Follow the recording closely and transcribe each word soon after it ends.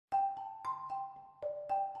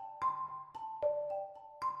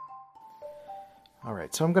All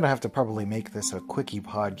right, so I'm going to have to probably make this a quickie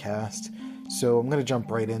podcast. So I'm going to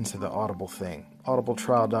jump right into the Audible thing.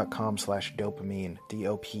 Audibletrial.com/dopamine,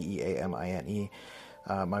 Dopeamine.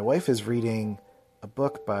 My wife is reading a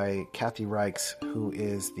book by Kathy Reichs, who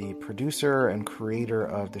is the producer and creator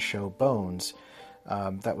of the show Bones.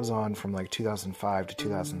 That was on from like 2005 to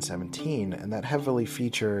 2017, and that heavily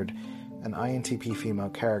featured an INTP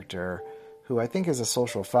female character who I think is a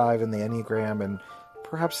social 5 in the Enneagram and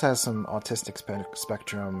perhaps has some autistic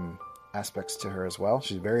spectrum aspects to her as well.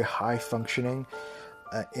 She's very high functioning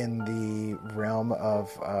in the realm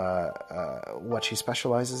of what she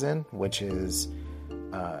specializes in, which is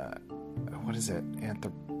what is it?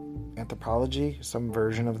 Anthropology, some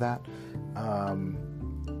version of that.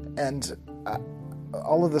 And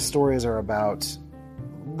all of the stories are about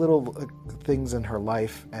little things in her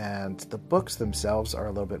life, and the books themselves are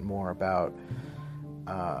a little bit more about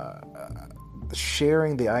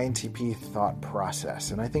sharing the INTP thought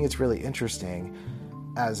process. And I think it's really interesting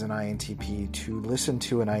as an INTP to listen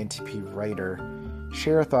to an INTP writer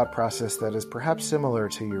share a thought process that is perhaps similar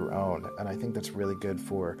to your own. And I think that's really good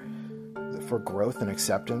for growth and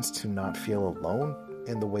acceptance, to not feel alone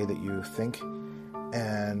in the way that you think.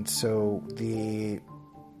 And so the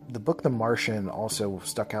book The Martian also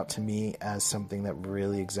stuck out to me as something that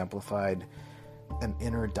really exemplified an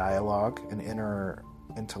inner dialogue, an inner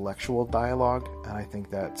intellectual dialogue, and I think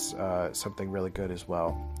that's something really good as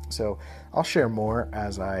well. So I'll share more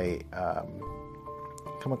as I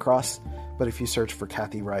come across, but if you search for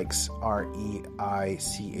Kathy Reichs,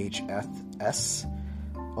 Reichs,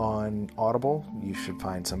 on Audible, you should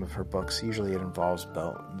find some of her books. Usually it involves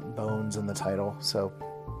bones in the title. So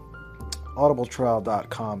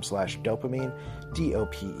audibletrial.com/dopamine,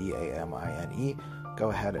 Dopeamine. Go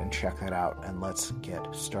ahead and check that out, and let's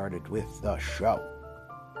get started with the show.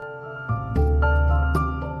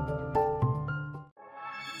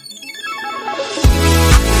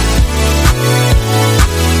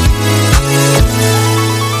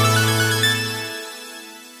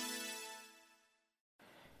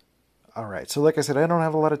 All right, so like I said, I don't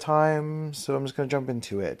have a lot of time, so I'm just going to jump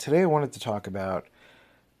into it. Today I wanted to talk about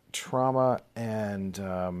trauma and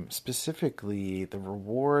specifically the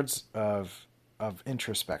rewards of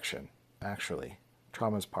introspection. Actually,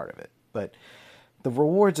 trauma is part of it, but the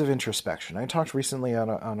rewards of introspection. I talked recently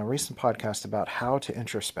on a recent podcast about how to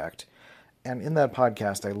introspect, and in that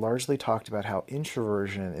podcast I largely talked about how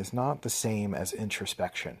introversion is not the same as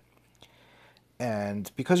introspection.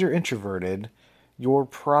 And because you're introverted, you're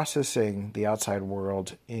processing the outside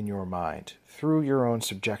world in your mind through your own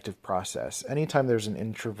subjective process. Anytime there's an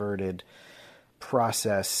introverted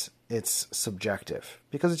process, it's subjective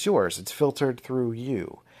because it's yours. It's filtered through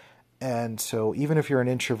you. And so even if you're an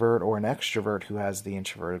introvert or an extrovert who has the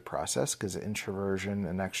introverted process, because introversion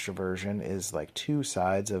and extroversion is like two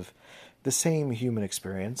sides of the same human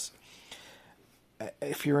experience.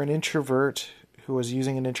 If you're an introvert who is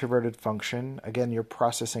using an introverted function, again, you're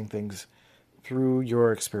processing things through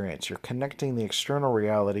your experience. You're connecting the external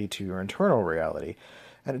reality to your internal reality.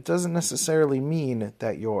 And it doesn't necessarily mean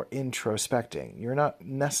that you're introspecting. You're not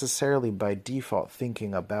necessarily by default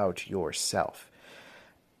thinking about yourself.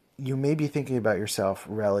 You may be thinking about yourself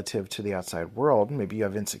relative to the outside world. Maybe you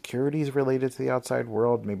have insecurities related to the outside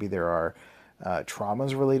world. Maybe there are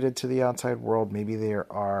traumas related to the outside world. Maybe there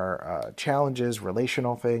are challenges,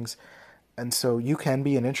 relational things. And so you can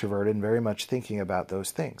be an introvert and very much thinking about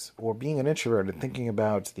those things, or being an introvert and thinking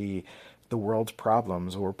about the world's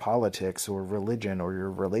problems, or politics, or religion, or your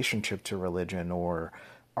relationship to religion, or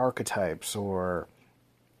archetypes, or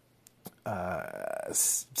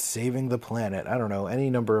saving the planet. I don't know, any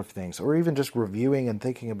number of things, or even just reviewing and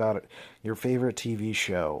thinking about your favorite TV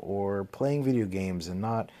show, or playing video games and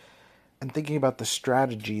thinking about the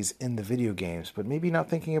strategies in the video games, but maybe not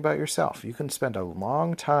thinking about yourself. You can spend a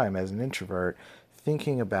long time as an introvert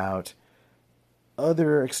thinking about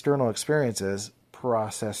other external experiences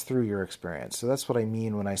processed through your experience. So that's what I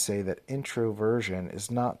mean when I say that introversion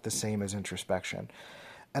is not the same as introspection.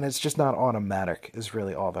 And it's just not automatic, is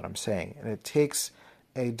really all that I'm saying. And it takes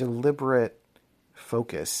a deliberate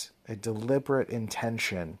focus, a deliberate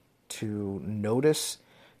intention to notice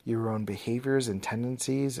your own behaviors and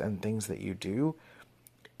tendencies and things that you do,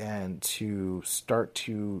 and to start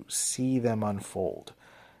to see them unfold.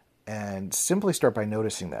 And simply start by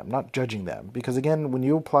noticing them, not judging them. Because again, when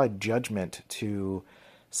you apply judgment to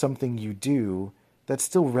something you do, that's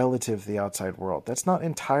still relative to the outside world. That's not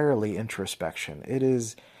entirely introspection. It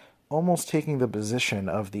is almost taking the position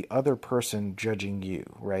of the other person judging you,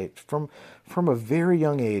 right? From a very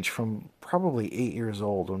young age, from probably 8 years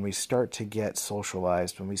old, when we start to get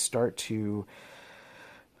socialized, when we start to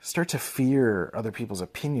start to fear other people's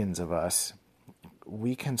opinions of us,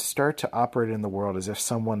 we can start to operate in the world as if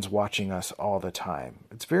someone's watching us all the time.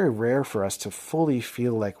 It's very rare for us to fully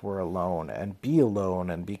feel like we're alone and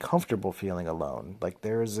be comfortable feeling alone. Like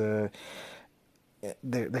there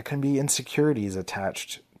can be insecurities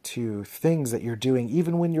attached to things that you're doing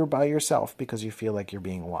even when you're by yourself because you feel like you're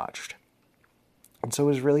being watched. And so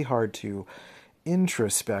it's really hard to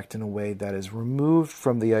introspect in a way that is removed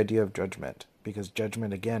from the idea of judgment, because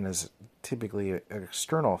judgment, again, is typically an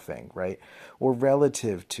external thing, right? Or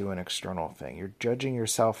relative to an external thing. You're judging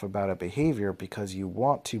yourself about a behavior because you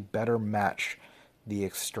want to better match the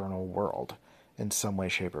external world in some way,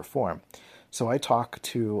 shape, or form. So I talk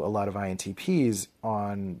to a lot of INTPs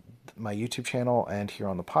on my YouTube channel and here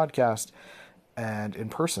on the podcast and in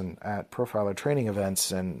person at profiler training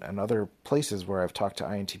events and other places where I've talked to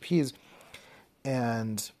INTPs,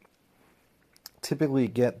 and typically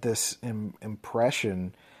get this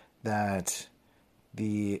impression that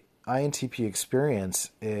the INTP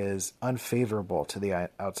experience is unfavorable to the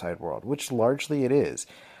outside world, which largely it is.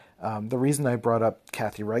 The reason I brought up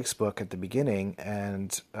Kathy Reich's book at the beginning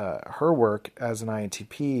and her work as an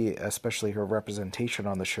INTP, especially her representation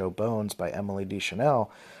on the show Bones by Emily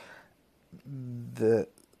Deschanel, that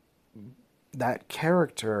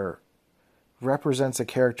character represents a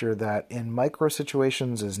character that in micro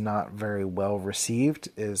situations is not very well received,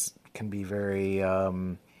 can be very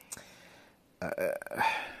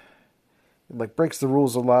like breaks the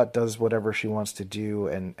rules a lot, does whatever she wants to do,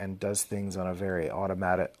 and does things on a very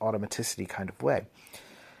automaticity kind of way.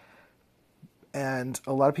 And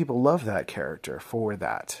a lot of people love that character for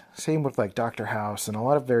that. Same with like Dr. House and a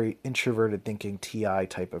lot of very introverted thinking TI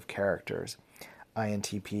type of characters,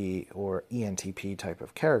 INTP or ENTP type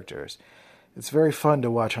of characters. It's very fun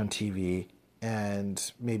to watch on TV,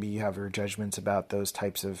 and maybe you have your judgments about those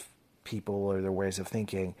types of people or their ways of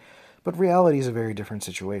thinking, but reality is a very different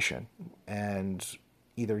situation. And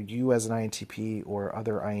either you as an INTP or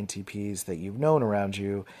other INTPs that you've known around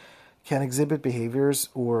you can exhibit behaviors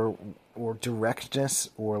or directness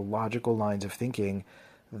or logical lines of thinking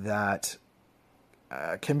that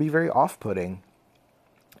can be very off-putting.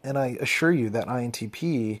 And I assure you that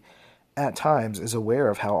INTP at times is aware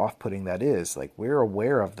of how off-putting that is. Like, we're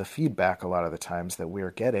aware of the feedback a lot of the times that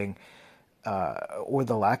we're getting, or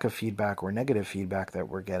the lack of feedback or negative feedback that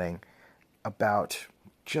we're getting about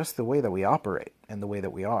just the way that we operate and the way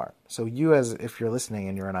that we are. So you, as if you're listening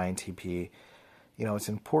and you're an INTP, it's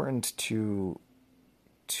important to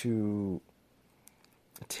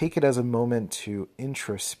take it as a moment to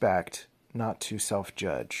introspect, not to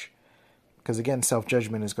self-judge. Because again,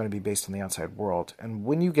 self-judgment is going to be based on the outside world. And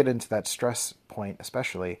when you get into that stress point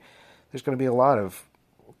especially, there's going to be a lot of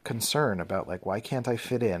concern about, like, why can't I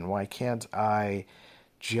fit in? Why can't I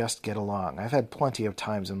just get along? I've had plenty of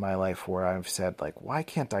times in my life where I've said, like, why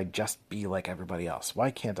can't I just be like everybody else? Why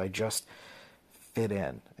can't I just fit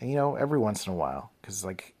in? And, every once in a while, because,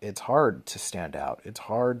 like, it's hard to stand out. It's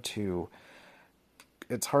hard to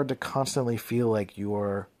constantly feel like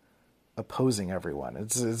you're opposing everyone.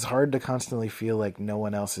 It's hard to constantly feel like no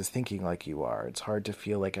one else is thinking like you are. It's hard to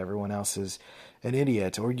feel like everyone else is an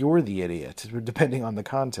idiot or you're the idiot, depending on the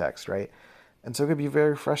context, right? And so it can be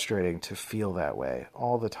very frustrating to feel that way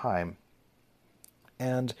all the time.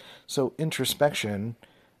 And so introspection,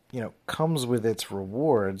 comes with its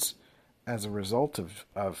rewards as a result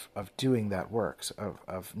of doing that work,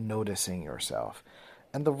 of noticing yourself.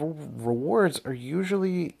 And the rewards are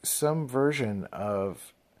usually some version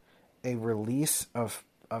of a release of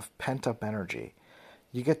pent-up energy.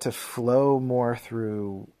 You get to flow more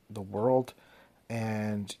through the world,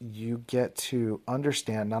 and you get to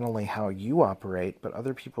understand not only how you operate, but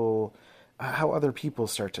how other people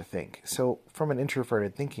start to think. So from an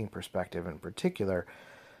introverted thinking perspective in particular,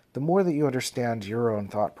 the more that you understand your own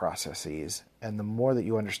thought processes, and the more that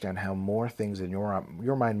you understand how more things in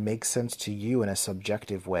your mind make sense to you in a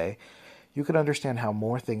subjective way, you can understand how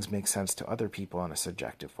more things make sense to other people in a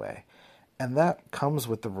subjective way. And that comes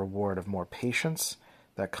with the reward of more patience.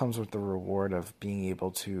 That comes with the reward of being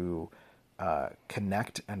able to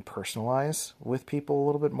connect and personalize with people a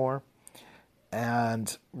little bit more,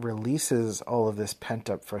 and releases all of this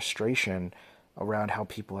pent-up frustration around how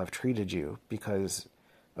people have treated you, because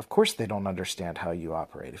of course they don't understand how you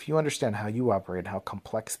operate. If you understand how you operate, how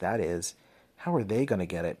complex that is, how are they going to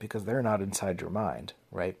get it? Because they're not inside your mind,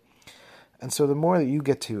 right? And so the more that you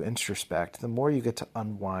get to introspect, the more you get to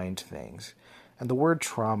unwind things. And the word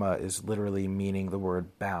trauma is literally meaning the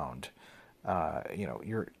word bound.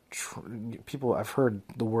 People, I've heard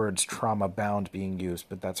the words trauma bound being used,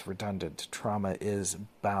 but that's redundant. Trauma is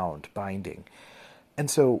bound, binding. And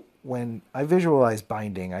so when I visualize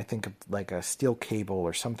binding, I think of like a steel cable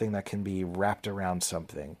or something that can be wrapped around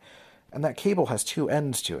something. And that cable has two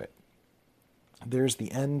ends to it. There's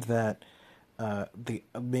the end that the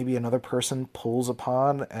maybe another person pulls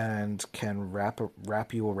upon and can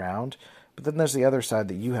wrap you around, but then there's the other side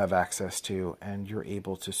that you have access to, and you're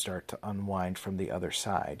able to start to unwind from the other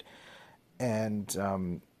side.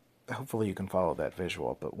 And hopefully you can follow that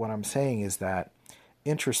visual. But what I'm saying is that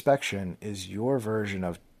introspection is your version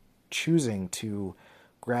of choosing to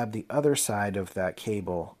grab the other side of that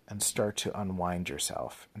cable and start to unwind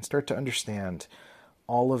yourself and start to understand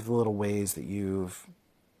all of the little ways that you've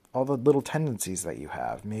all the little tendencies that you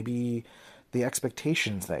have, maybe the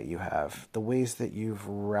expectations that you have, the ways that you've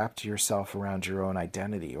wrapped yourself around your own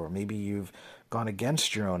identity, or maybe you've gone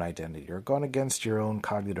against your own identity or gone against your own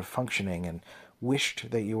cognitive functioning and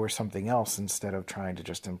wished that you were something else instead of trying to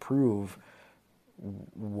just improve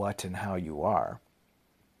what and how you are.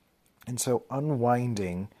 And so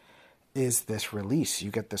unwinding is this release.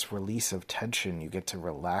 You get this release of tension. You get to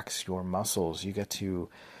relax your muscles. You get to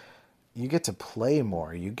play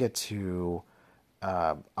more. You get to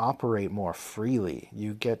operate more freely.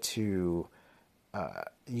 You get to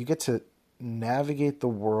navigate the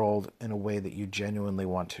world in a way that you genuinely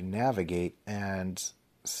want to navigate and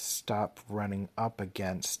stop running up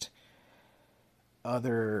against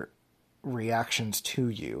other reactions to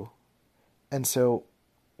you. And so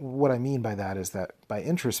what I mean by that is that by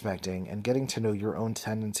introspecting and getting to know your own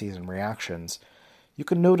tendencies and reactions, you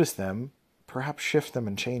can notice them, perhaps shift them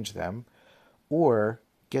and change them, or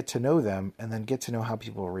get to know them and then get to know how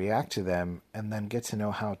people react to them and then get to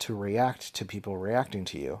know how to react to people reacting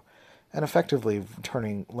to you and effectively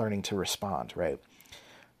learning to respond, right?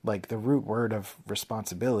 Like the root word of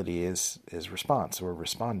responsibility is response or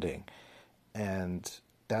responding. And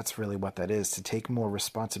that's really what that is, to take more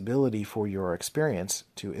responsibility for your experience,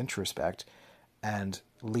 to introspect and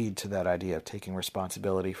lead to that idea of taking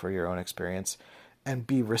responsibility for your own experience and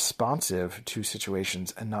be responsive to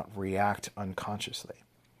situations and not react unconsciously.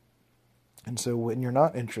 And so when you're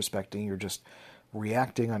not introspecting, you're just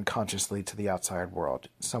reacting unconsciously to the outside world.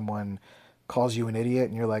 Someone calls you an idiot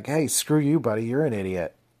and you're like, hey, screw you, buddy, you're an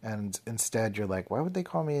idiot. And instead you're like, why would they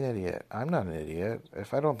call me an idiot? I'm not an idiot.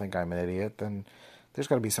 If I don't think I'm an idiot, then there's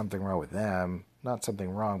got to be something wrong with them. Not something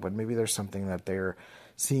wrong, but maybe there's something that they're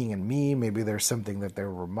seeing in me. Maybe there's something that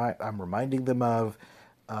I'm reminding them of.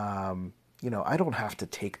 I don't have to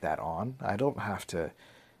take that on. I don't have to.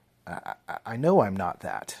 I know I'm not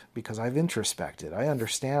that because I've introspected. I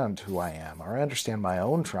understand who I am, or I understand my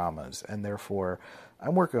own traumas, and therefore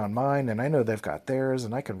I'm working on mine, and I know they've got theirs,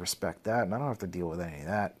 and I can respect that, and I don't have to deal with any of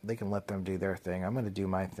that. They can let them do their thing. I'm going to do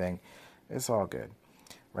my thing. It's all good,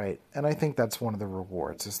 right? And I think that's one of the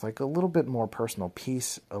rewards. It's like a little bit more personal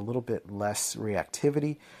peace, a little bit less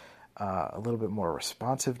reactivity, a little bit more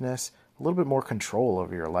responsiveness, a little bit more control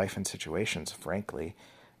over your life and situations, frankly,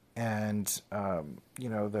 and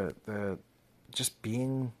the just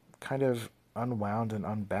being kind of unwound and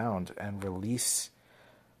unbound and release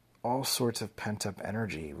all sorts of pent up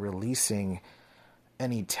energy, releasing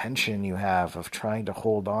any tension you have of trying to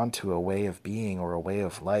hold on to a way of being or a way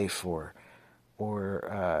of life or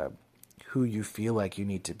who you feel like you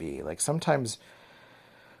need to be. Like sometimes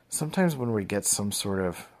when we get some sort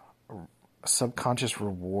of subconscious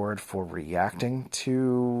reward for reacting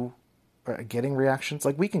to getting reactions,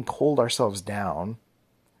 like we can cold ourselves down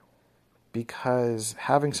because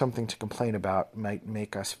having something to complain about might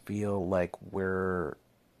make us feel like we're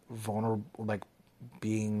vulnerable, like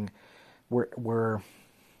being we're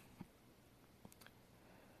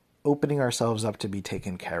opening ourselves up to be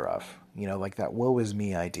taken care of. Like that woe is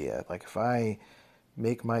me idea. Like if I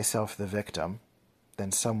make myself the victim,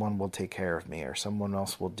 then someone will take care of me or someone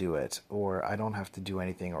else will do it, or I don't have to do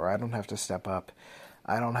anything, or I don't have to step up.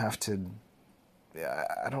 I don't have to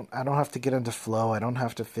I don't have to get into flow. I don't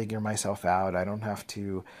have to figure myself out. I don't have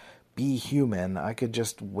to be human. I could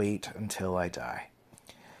just wait until I die.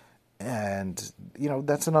 And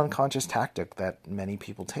that's an unconscious tactic that many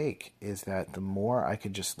people take, is that the more I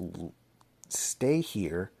could just stay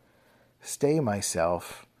here, stay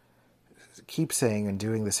myself, keep saying and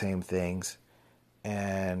doing the same things,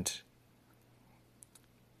 and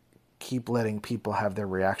keep letting people have their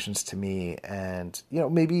reactions to me, and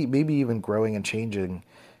maybe even growing and changing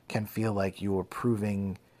can feel like you're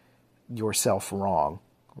proving yourself wrong,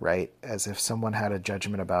 right? As if someone had a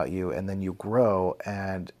judgment about you and then you grow,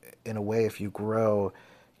 and in a way, if you grow,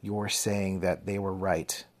 you're saying that they were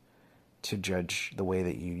right to judge the way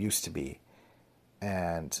that you used to be.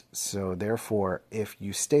 And so therefore, if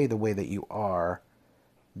you stay the way that you are,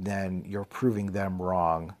 then you're proving them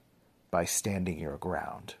wrong, by standing your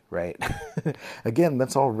ground, right? Again,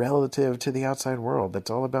 that's all relative to the outside world.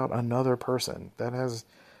 That's all about another person. That has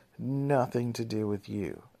nothing to do with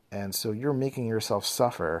you. And so you're making yourself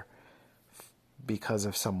suffer because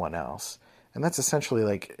of someone else. And that's essentially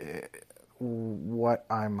like what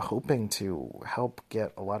I'm hoping to help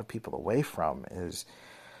get a lot of people away from is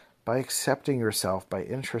by accepting yourself, by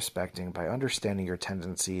introspecting, by understanding your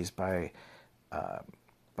tendencies, by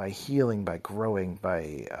healing, by growing,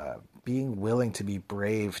 by being willing to be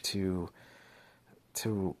brave to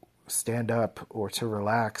stand up or to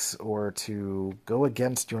relax or to go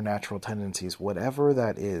against your natural tendencies, whatever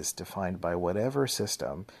that is, defined by whatever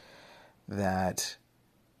system, that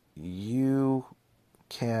you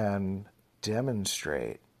can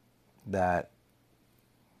demonstrate that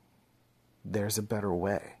there's a better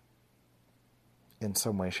way in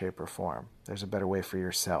some way, shape, or form. There's a better way for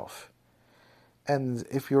yourself. And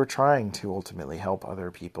if you're trying to ultimately help other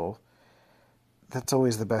people, that's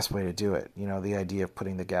always the best way to do it. You know, the idea of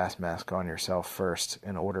putting the gas mask on yourself first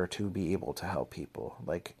in order to be able to help people.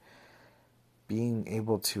 Like being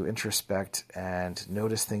able to introspect and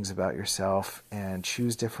notice things about yourself and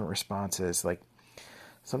choose different responses. Like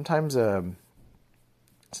sometimes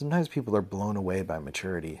people are blown away by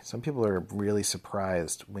maturity. Some people are really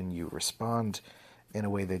surprised when you respond in a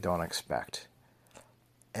way they don't expect.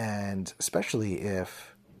 And especially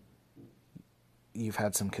if you've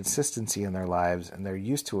had some consistency in their lives and they're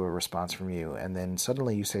used to a response from you, and then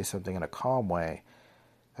suddenly you say something in a calm way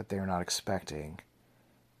that they're not expecting,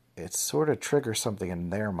 it sort of triggers something in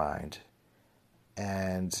their mind,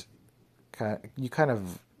 and you kind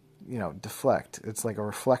of, deflect. It's like a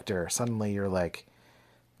reflector. Suddenly you're like,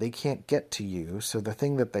 they can't get to you, so the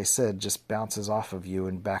thing that they said just bounces off of you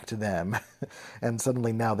and back to them, and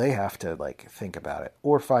suddenly now they have to like think about it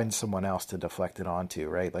or find someone else to deflect it onto,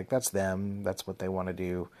 right? Like that's them, that's what they want to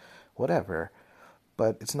do, whatever.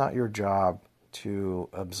 But it's not your job to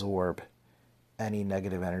absorb any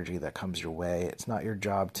negative energy that comes your way. It's not your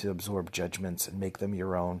job to absorb judgments and make them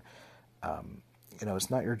your own. It's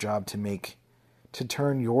not your job to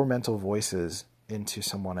turn your mental voices into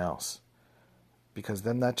someone else, because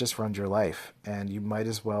then that just runs your life, and you might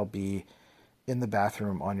as well be in the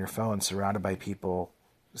bathroom on your phone surrounded by people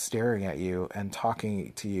staring at you and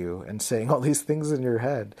talking to you and saying all these things in your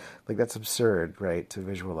head. Like that's absurd, right? To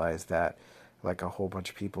visualize that, like a whole bunch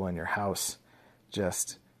of people in your house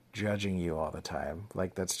just judging you all the time.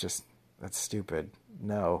 Like that's stupid.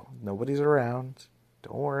 No, nobody's around.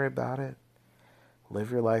 Don't worry about it.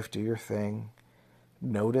 Live your life, do your thing.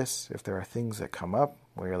 Notice if there are things that come up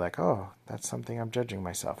where you're like, oh, that's something I'm judging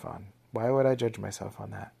myself on. Why would I judge myself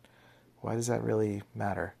on that? Why does that really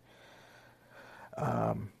matter?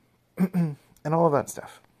 And all of that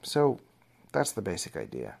stuff. So that's the basic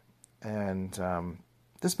idea. And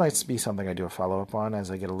this might be something I do a follow-up on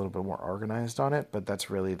as I get a little bit more organized on it, but that's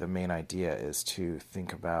really the main idea, is to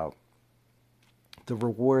think about the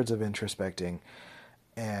rewards of introspecting.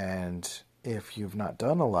 And if you've not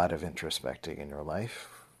done a lot of introspecting in your life,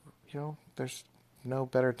 there's no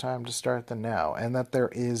better time to start than now. And that there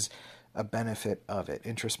is a benefit of it.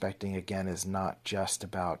 Introspecting, again, is not just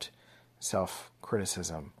about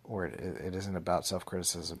self-criticism, or it isn't about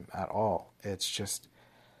self-criticism at all. It's just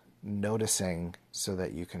noticing so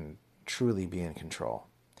that you can truly be in control.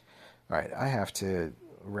 All right, I have to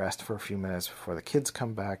rest for a few minutes before the kids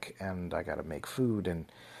come back, and I got to make food and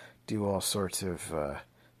do all sorts of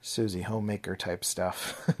Susie Homemaker type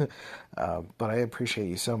stuff. But I appreciate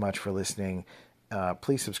you so much for listening.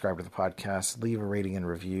 Please subscribe to the podcast. Leave a rating and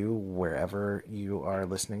review wherever you are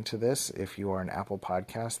listening to this. If you are an Apple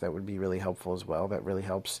Podcast, that would be really helpful as well. That really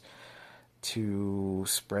helps to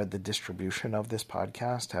spread the distribution of this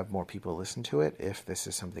podcast, have more people listen to it. If this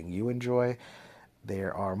is something you enjoy,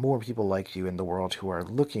 there are more people like you in the world who are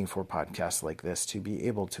looking for podcasts like this to be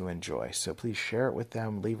able to enjoy. So please share it with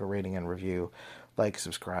them. Leave a rating and review. Like,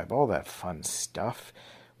 subscribe, all that fun stuff.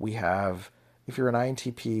 We have, if you're an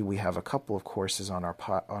INTP, we have a couple of courses on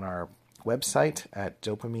our website at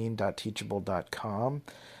dopamine.teachable.com.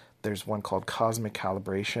 There's one called Cosmic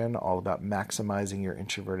Calibration, all about maximizing your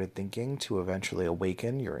introverted thinking to eventually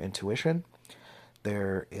awaken your intuition.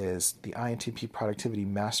 There is the INTP Productivity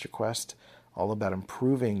Master Quest, all about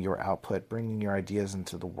improving your output, bringing your ideas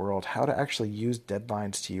into the world, how to actually use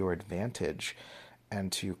deadlines to your advantage,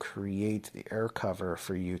 and to create the air cover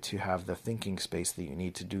for you to have the thinking space that you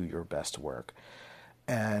need to do your best work.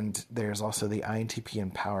 And there's also the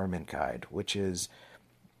INTP Empowerment Guide, which is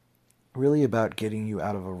really about getting you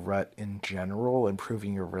out of a rut in general,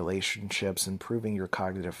 improving your relationships, improving your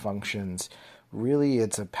cognitive functions. Really,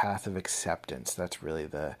 it's a path of acceptance. That's really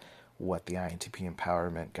what the INTP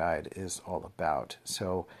Empowerment Guide is all about.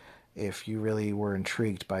 So if you really were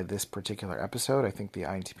intrigued by this particular episode, I think the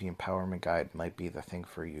INTP Empowerment Guide might be the thing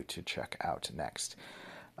for you to check out next.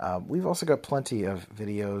 We've also got plenty of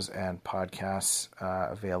videos and podcasts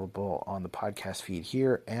available on the podcast feed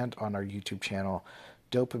here and on our YouTube channel,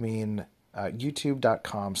 Dopamine,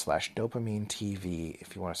 youtube.com/dopamine TV,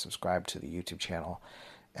 if you want to subscribe to the YouTube channel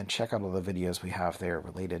and check out all the videos we have there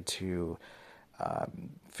related to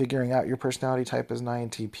figuring out your personality type as an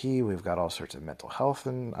INTP. We've got all sorts of mental health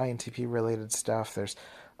and INTP related stuff. There's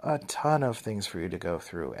a ton of things for you to go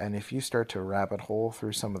through. And if you start to rabbit hole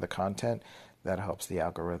through some of the content, that helps the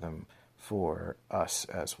algorithm for us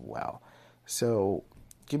as well. So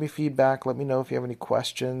give me feedback. Let me know if you have any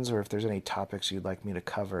questions or if there's any topics you'd like me to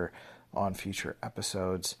cover on future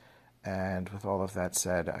episodes. And with all of that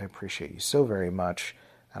said, I appreciate you so very much.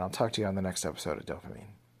 And I'll talk to you on the next episode of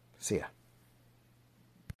Dopamine. See ya.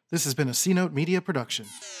 This has been a C-Note Media production.